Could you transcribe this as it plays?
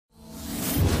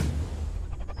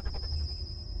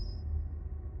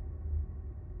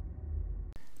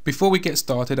Before we get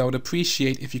started, I would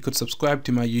appreciate if you could subscribe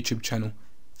to my YouTube channel.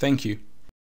 Thank you.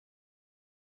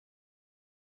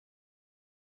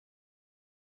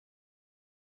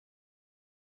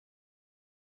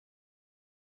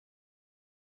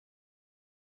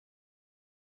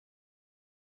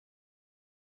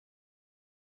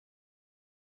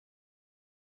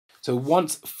 So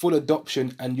once full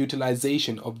adoption and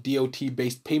utilization of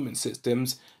DLT-based payment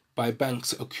systems by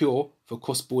banks occur for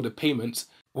cross-border payments,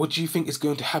 what do you think is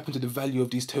going to happen to the value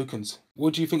of these tokens?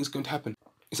 What do you think is going to happen?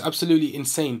 It's absolutely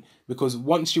insane, because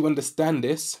once you understand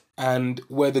this and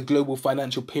where the global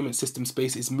financial payment system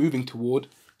space is moving toward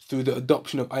through the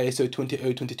adoption of ISO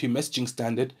 20022 messaging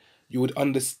standard, you would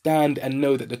understand and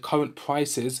know that the current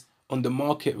prices on the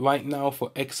market right now for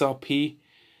XRP,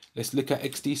 let's look at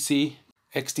XDC.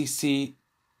 XDC,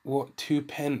 what, 2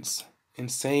 pence?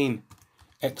 Insane.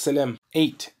 XLM,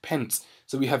 8 pence.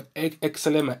 So we have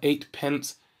XLM at 8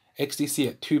 pence, XDC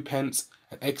at 2 pence,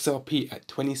 and XRP at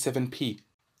 27p.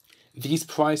 These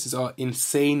prices are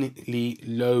insanely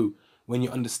low when you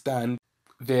understand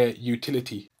their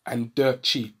utility, and dirt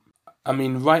cheap. I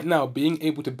mean, right now, being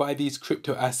able to buy these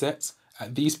crypto assets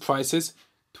at these prices,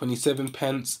 27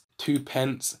 pence, 2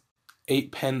 pence,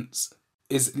 8 pence,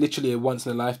 is literally a once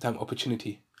in a lifetime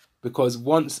opportunity. Because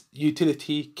once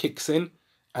utility kicks in,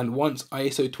 and once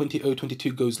ISO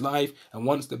 20022 goes live, and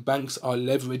once the banks are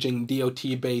leveraging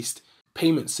DLT-based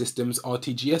payment systems,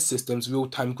 RTGS systems,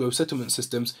 real-time growth settlement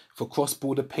systems for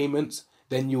cross-border payments,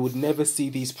 then you would never see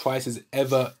these prices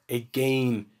ever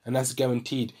again. And that's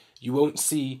guaranteed. You won't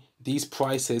see these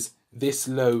prices this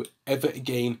low ever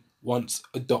again once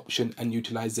adoption and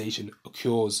utilization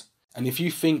occurs. And if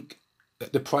you think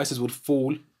that the prices would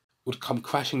fall, would come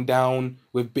crashing down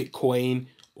with Bitcoin,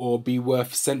 or be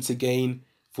worth cents again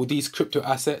for these crypto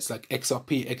assets like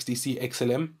XRP, XDC,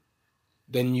 XLM,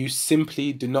 then you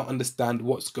simply do not understand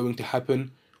what's going to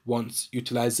happen once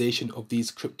utilization of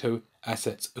these crypto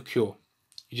assets occur.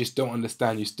 You just don't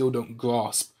understand. You still don't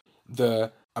grasp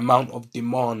the amount of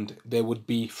demand there would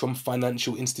be from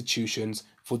financial institutions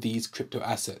for these crypto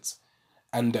assets,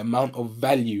 and the amount of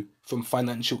value from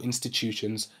financial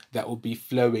institutions that will be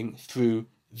flowing through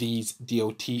these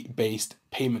DLT-based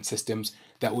payment systems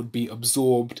that would be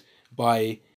absorbed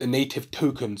by the native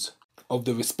tokens of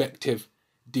the respective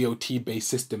DLT-based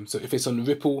system. So if it's on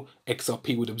Ripple,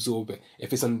 XRP would absorb it.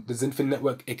 If it's on the Zinfin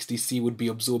network, XDC would be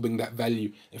absorbing that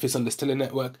value. If it's on the Stellar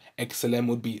network, XLM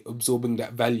would be absorbing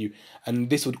that value. And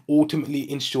this would ultimately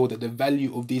ensure that the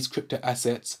value of these crypto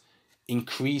assets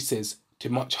increases to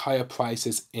much higher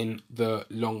prices in the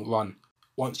long run.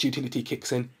 Once utility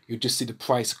kicks in, you just see the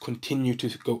price continue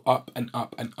to go up and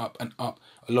up and up and up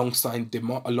alongside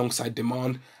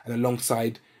demand and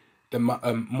alongside the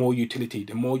more utility.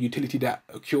 The more utility that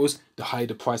occurs, the higher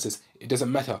the prices. It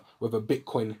doesn't matter whether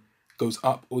Bitcoin goes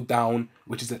up or down,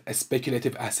 which is a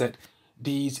speculative asset.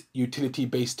 These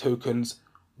utility-based tokens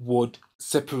would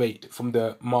separate from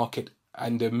the market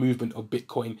and the movement of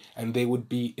Bitcoin, and they would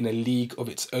be in a league of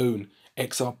its own.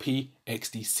 XRP,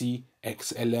 XDC,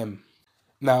 XLM.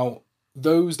 Now,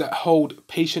 those that hold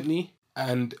patiently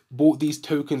and bought these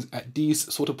tokens at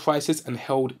these sort of prices and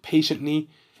held patiently,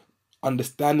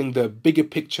 understanding the bigger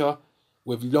picture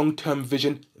with long-term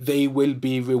vision, they will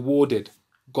be rewarded,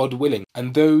 God willing.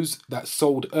 And those that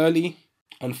sold early,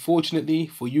 unfortunately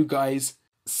for you guys,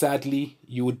 sadly,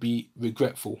 you would be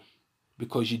regretful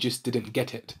because you just didn't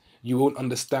get it. You won't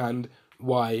understand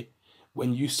why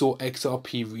when you saw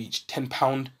XRP reach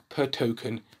 £10 per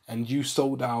token and you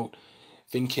sold out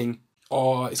thinking,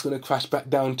 oh, it's going to crash back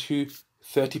down to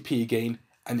 30p again,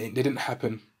 and it didn't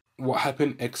happen. What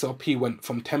happened? XRP went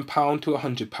from £10 to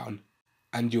 £100,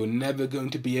 and you're never going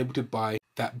to be able to buy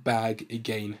that bag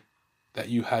again that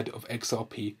you had of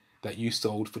XRP that you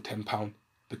sold for £10,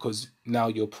 because now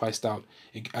you're priced out.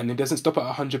 And it doesn't stop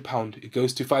at £100, it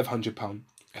goes to £500,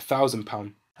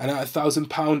 £1,000. And at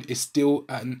 £1,000 is still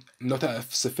not at a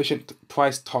sufficient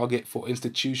price target for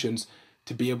institutions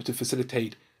to be able to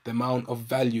facilitate the amount of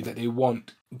value that they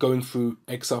want going through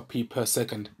XRP per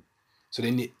second. So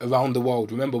they need around the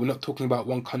world. Remember, we're not talking about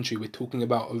one country, we're talking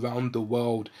about around the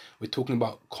world. We're talking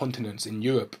about continents in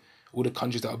Europe, all the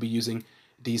countries that will be using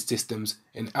these systems,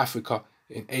 in Africa,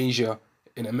 in Asia,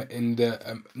 in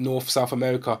the North, South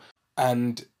America.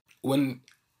 And when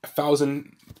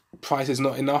 1,000 price is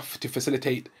not enough to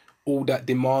facilitate all that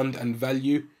demand and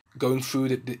value going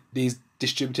through these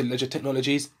distributed ledger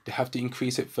technologies, they have to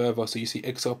increase it further. So you see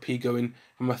XRP going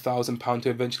from £1,000 to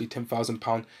eventually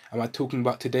 £10,000. Am I talking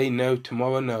about today? No.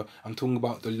 Tomorrow? No. I'm talking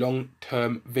about the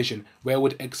long-term vision. Where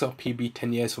would XRP be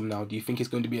 10 years from now? Do you think it's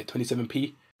going to be at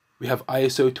 27p? We have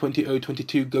ISO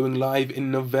 20022 going live in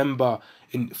November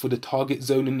for the target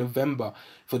zone in November.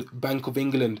 For the Bank of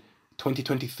England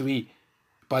 2023.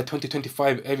 By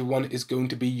 2025, everyone is going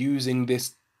to be using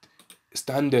this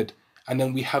standard. And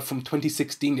then we have from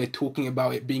 2016, they're talking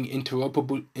about it being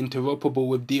interoperable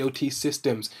with DLT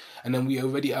systems. And then we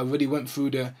already went through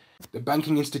the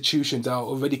banking institutions that are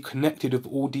already connected with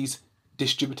all these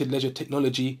distributed ledger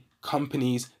technology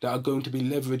companies that are going to be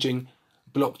leveraging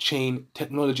blockchain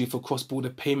technology for cross-border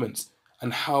payments,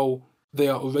 and how they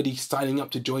are already signing up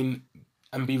to join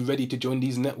and be ready to join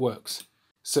these networks.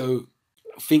 So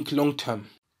think long term.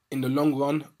 In the long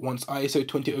run, once ISO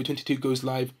 20022 goes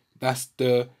live, that's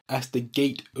the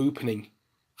gate opening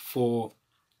for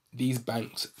these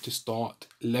banks to start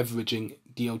leveraging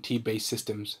DLT-based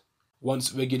systems.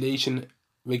 Once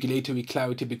regulatory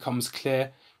clarity becomes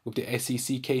clear with the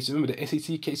SEC case, remember the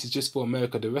SEC case is just for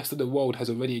America. The rest of the world has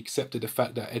already accepted the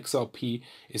fact that XRP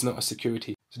is not a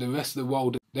security. So the rest of the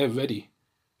world, they're ready.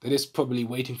 They're just probably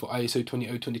waiting for ISO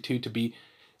 20022 to be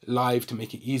live to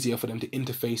make it easier for them to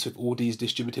interface with all these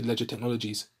distributed ledger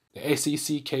technologies. The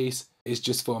SEC case is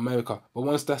just for America. But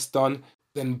once that's done,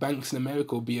 then banks in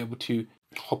America will be able to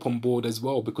hop on board as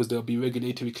well, because there'll be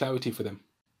regulatory clarity for them.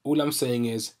 All I'm saying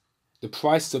is the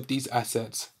prices of these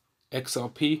assets,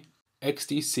 XRP,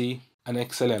 XDC, and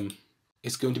XLM,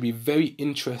 it's going to be very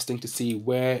interesting to see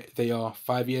where they are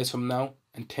 5 years from now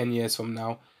and 10 years from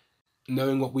now.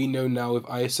 Knowing what we know now with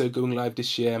ISO going live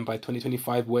this year, and by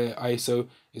 2025 where ISO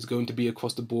is going to be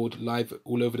across the board live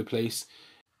all over the place,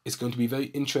 it's going to be very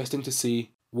interesting to see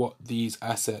what these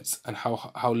assets and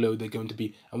how low they're going to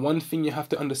be. And one thing you have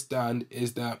to understand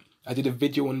is that I did a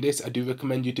video on this. I do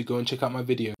recommend you to go and check out my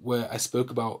video where I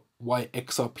spoke about why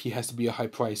XRP has to be a high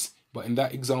price. But in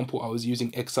that example, I was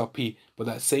using XRP, but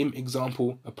that same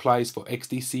example applies for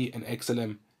XDC and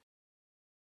XLM.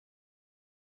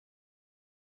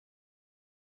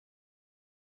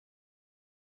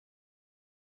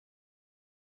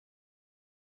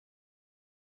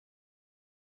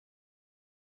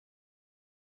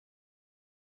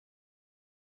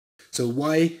 So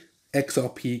why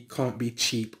XRP can't be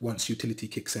cheap once utility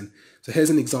kicks in? So here's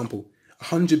an example,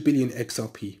 100 billion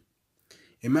XRP.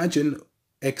 Imagine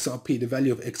XRP, the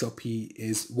value of XRP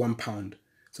is £1.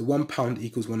 So £1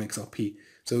 equals 1 XRP.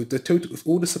 So the total, if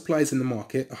all the supplies in the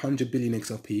market, 100 billion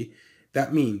XRP,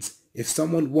 that means if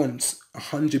someone wants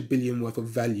 100 billion worth of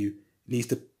value, it needs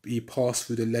to be passed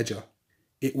through the ledger.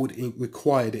 It would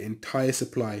require the entire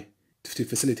supply to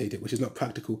facilitate it, which is not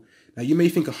practical. Now, you may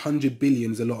think 100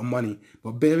 billion is a lot of money,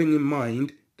 but bearing in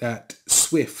mind that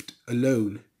Swift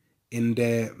alone in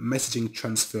their messaging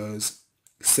transfers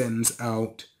sends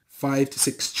out $5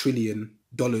 to $6 trillion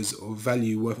of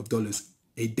value worth of dollars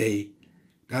a day.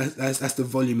 That's the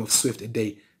volume of Swift a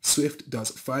day. Swift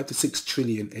does 5 to 6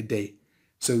 trillion a day.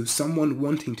 So someone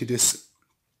wanting to just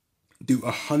do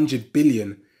 100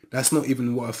 billion, that's not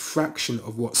even what a fraction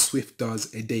of what Swift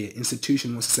does a day. An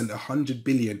institution wants to send 100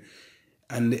 billion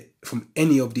and from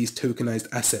any of these tokenized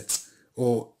assets,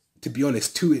 or to be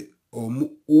honest, to it, or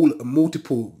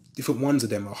multiple different ones of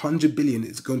them. 100 billion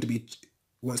is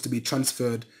wants to be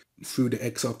transferred through the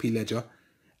XRP ledger,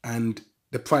 and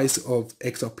the price of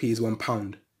XRP is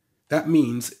 £1. That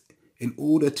means in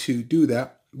order to do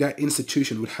that, that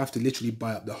institution would have to literally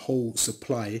buy up the whole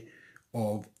supply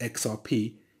of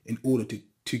XRP in order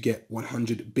to get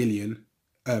 100 billion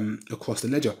across the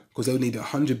ledger, because they'll need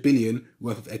 100 billion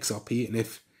worth of XRP, and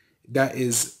if that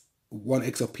is one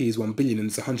XRP is 1 billion and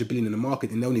it's 100 billion in the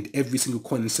market, and they'll need every single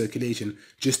coin in circulation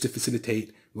just to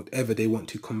facilitate whatever they want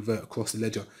to convert across the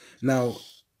ledger. Now,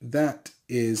 that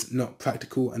is not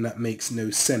practical and that makes no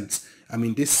sense. I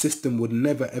mean, this system would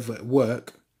never ever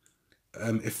work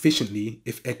efficiently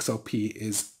if XRP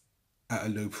is at a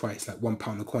low price, like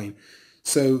 £1 a coin.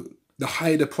 So the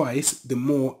higher the price, the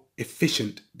more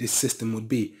efficient this system would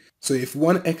be. So if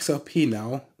one XRP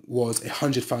now was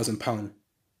 £100,000,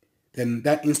 then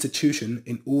that institution,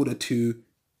 in order to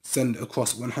send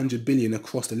across 100 billion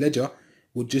across the ledger,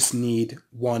 would just need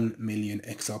 1 million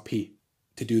XRP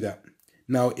to do that.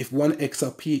 Now, if one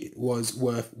XRP was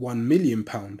worth £1 million,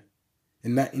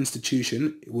 then that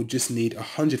institution would just need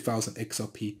 100,000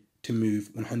 XRP to move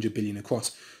 100 billion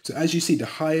across. So as you see, the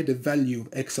higher the value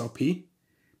of XRP,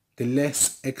 the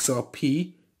less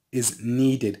XRP is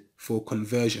needed for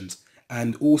conversions.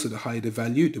 And also the higher the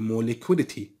value, the more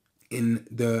liquidity in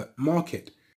the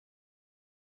market.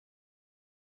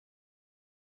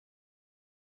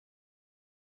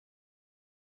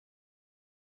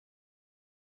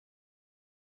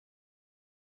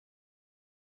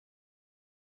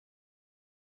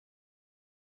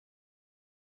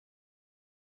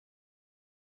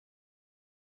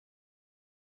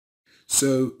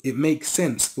 So it makes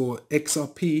sense for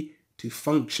XRP to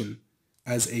function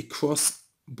as a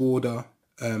cross-border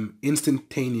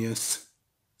instantaneous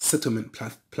settlement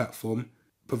platform,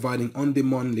 providing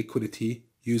on-demand liquidity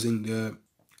using the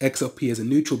XRP as a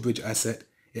neutral bridge asset.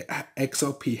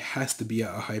 XRP has to be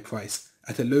at a high price.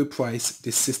 At a low price,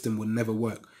 this system will never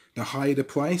work. The higher the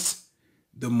price,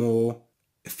 the more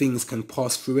things can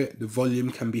pass through it, the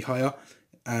volume can be higher,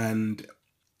 and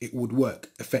it would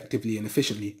work effectively and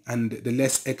efficiently. And the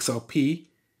less XRP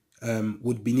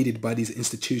would be needed by these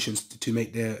institutions to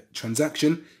make their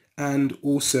transaction, and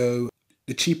also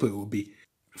the cheaper it will be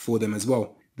for them as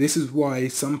well. This is why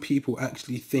some people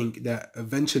actually think that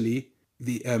eventually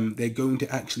they're going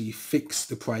to actually fix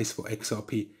the price for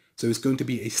XRP. So it's going to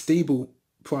be a stable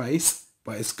price,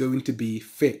 but it's going to be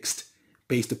fixed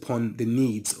based upon the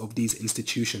needs of these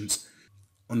institutions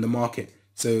on the market.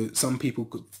 So some people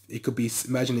could be,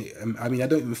 imagine it, I mean, I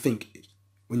don't even think,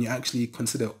 when you actually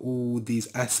consider all these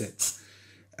assets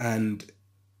and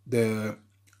the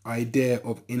idea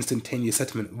of instantaneous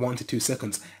settlement, 1 to 2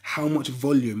 seconds, how much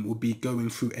volume will be going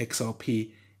through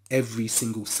XRP every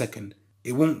single second?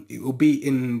 It will be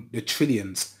in the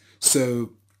trillions.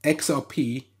 So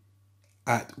XRP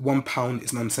at £1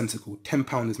 is nonsensical,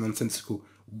 £10 is nonsensical.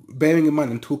 Bearing in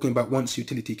mind, I'm talking about once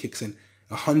utility kicks in.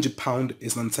 £100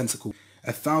 is nonsensical.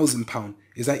 £1,000,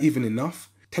 is that even enough?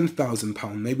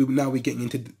 £10,000, maybe now we're getting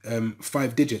into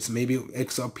 5 digits. Maybe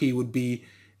XRP would be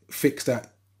fixed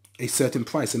at a certain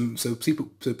price, and so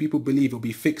people believe it'll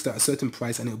be fixed at a certain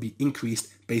price and it'll be increased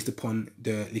based upon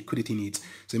the liquidity needs.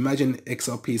 So imagine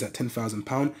XRP is at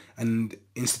 £10,000 and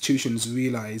institutions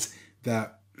realize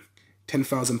that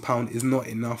 £10,000 is not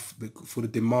enough for the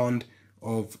demand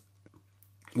of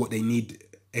what they need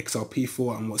XRP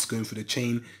for and what's going through the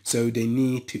chain, so they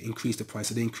need to increase the price.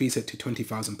 So they increase it to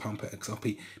 £20,000 per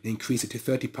XRP. They increase it to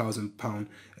 £30,000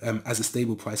 as a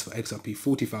stable price for XRP,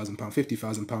 £40,000,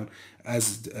 £50,000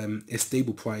 as a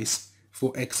stable price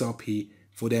for XRP,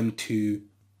 for them to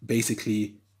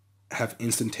basically have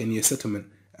instantaneous settlement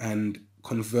and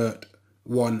convert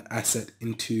one asset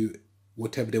into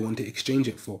whatever they want to exchange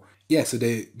it for. Yeah, so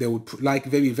they would, like,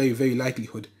 very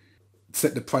likelihood,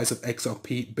 set the price of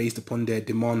XRP based upon their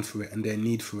demand for it and their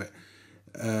need for it.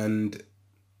 And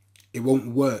it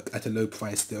won't work at a low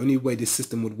price. The only way this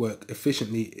system would work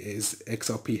efficiently is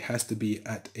XRP has to be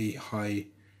at a high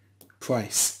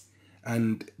price.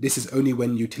 And this is only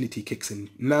when utility kicks in.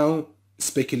 Now,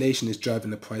 speculation is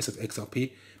driving the price of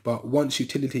XRP, but once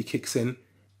utility kicks in,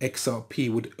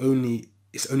 XRP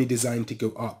it's only designed to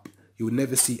go up. You will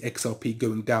never see XRP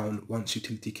going down once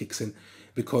utility kicks in,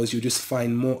 because you'll just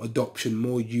find more adoption,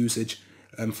 more usage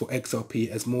for XRP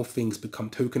as more things become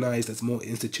tokenized, as more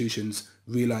institutions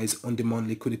realize on-demand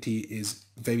liquidity is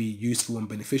very useful and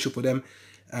beneficial for them.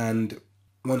 And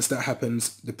once that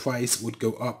happens, the price would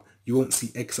go up. You won't see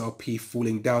XRP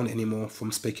falling down anymore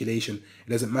from speculation. It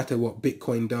doesn't matter what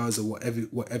Bitcoin does or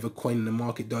whatever coin in the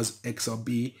market does.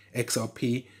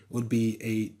 XRP would be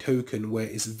a token where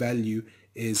its value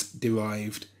is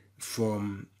derived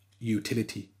from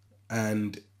utility,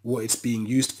 and what it's being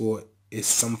used for is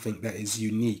something that is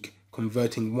unique,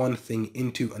 converting one thing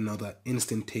into another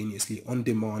instantaneously on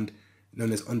demand,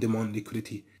 known as on-demand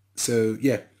liquidity. So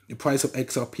yeah, the price of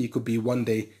XRP could be one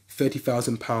day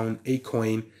 £30,000 a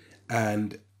coin,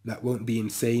 and that won't be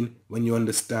insane when you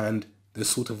understand the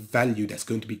sort of value that's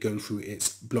going to be going through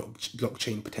its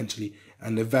blockchain potentially.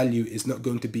 And the value is not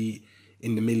going to be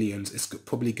in the millions, it's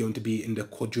probably going to be in the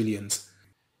quadrillions.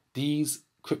 These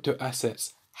crypto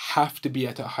assets have to be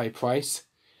at a high price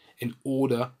in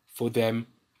order for them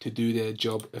to do their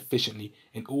job efficiently,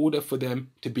 in order for them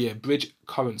to be a bridge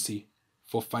currency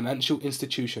for financial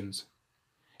institutions,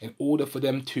 in order for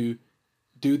them to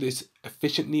do this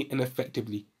efficiently and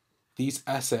effectively. These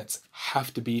assets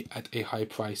have to be at a high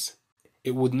price.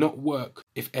 It would not work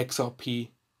if XRP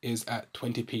is at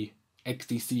 20p,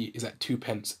 XDC is at 2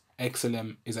 pence,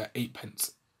 XLM is at 8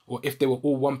 pence, or if they were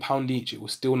all £1 each, it will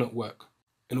still not work.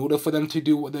 In order for them to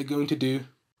do what they're going to do,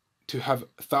 to have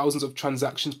thousands of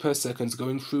transactions per second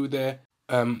going through their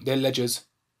ledgers,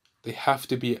 they have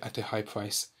to be at a high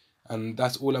price. And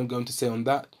that's all I'm going to say on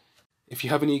that. If you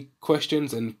have any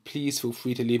questions, then please feel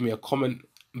free to leave me a comment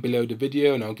below the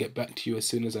video and I'll get back to you as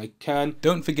soon as I can.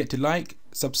 Don't forget to like,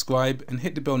 subscribe and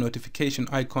hit the bell notification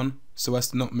icon so as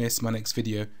to not miss my next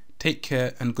video. Take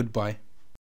care and goodbye.